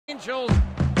Angels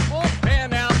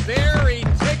bullpen out there. He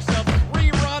takes a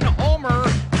 3-run homer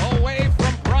away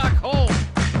from Brock Holt.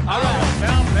 How about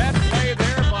that play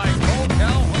there by Kole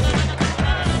Calhoun?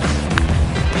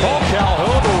 Kole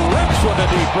Calhoun rips one to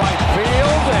deep right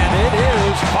field, and it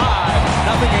is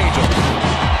 5-0 Angels.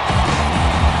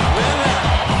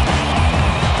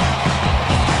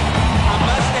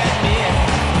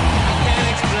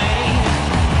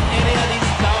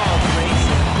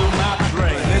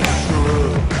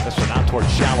 Towards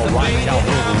shallow right,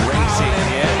 Calhoun racing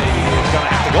in. He's going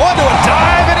to have to go into a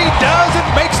dive, and he does and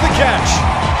makes the catch.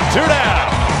 2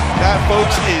 down. That,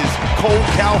 folks, is Kole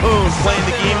Calhoun playing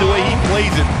the game the way he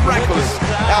plays it. Reckless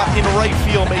out in right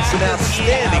field, makes an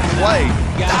outstanding play.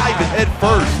 Diving head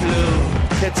first.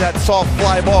 Hits that soft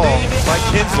fly ball by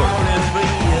Kinsler.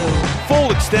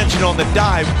 Full extension on the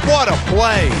dive. What a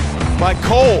play by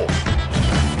Kole.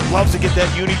 Loves to get that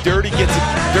uni dirty, gets it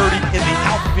dirty in the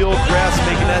outfield grass,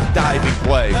 making that diving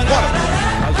play. What a play.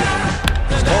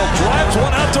 Kole drives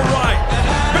one out to right.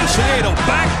 Bichieto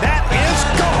back, that is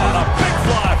gone. A big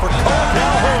fly for Kole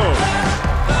Calhoun.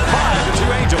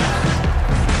 5-2 Angels.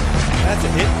 That's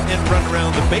a hit and run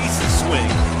around the bases swing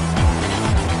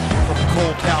from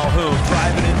Kole Calhoun,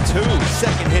 driving in 2.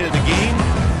 Second hit of the game.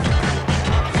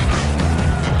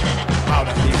 Wow,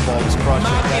 that deep ball was crushing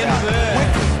that out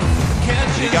quickly.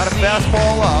 He got a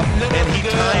fastball up, and he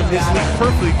timed his lead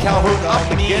perfectly. Calhoun up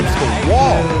against the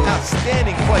wall.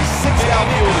 Outstanding play. 6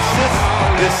 outfield assists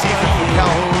this season for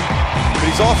Calhoun, but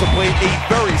he's also played a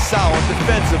very solid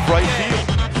defensive right field.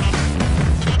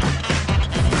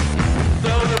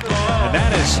 And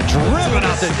that is driven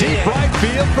out to deep right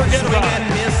field. Forget about it.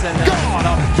 Gone.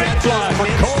 A big fly for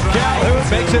Kole Calhoun.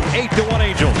 Makes it 8-1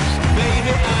 Angels.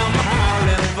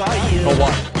 For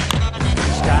what?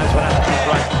 Skies went out to deep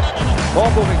right. Ball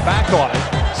moving back on it.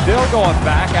 Still going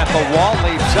back at the wall.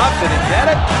 Leaps up. Did he get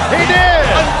it? He did!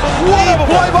 What a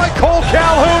play by Kole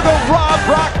Calhoun to rob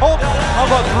Brock Holt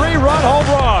of a 3-run home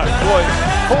run. Boy,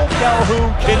 Kole Calhoun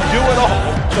can do it all.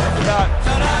 Talk about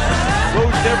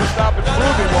Rose never stop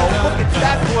improving. Well, look at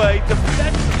that play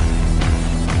defensively.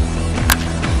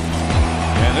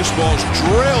 And this ball's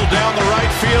drilled down the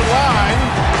right field line.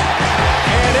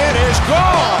 And it is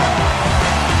gone.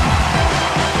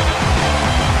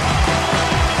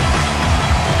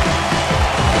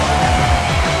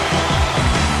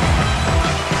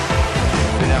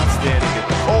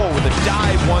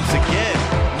 Once again,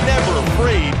 never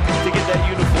afraid to get that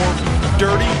uniform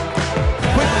dirty.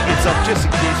 Quickly gets up just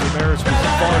in case Ramirez was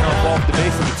far enough off the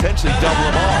base and potentially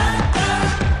double him off.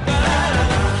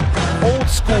 Old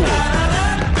school.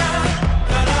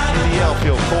 In the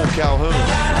outfield, Kole Calhoun.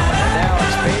 And now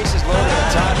his base is loaded in a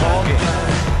tie ball game.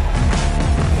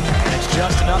 And it's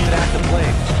just enough to have to play.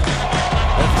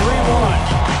 A 3-1.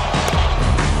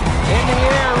 In the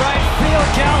air, right field,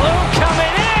 Calhoun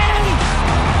coming in.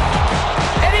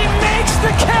 The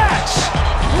catch!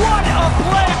 What a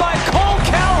play by Kole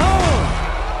Calhoun!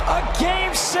 A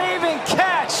game-saving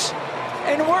catch,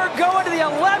 and we're going to the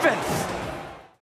 11th.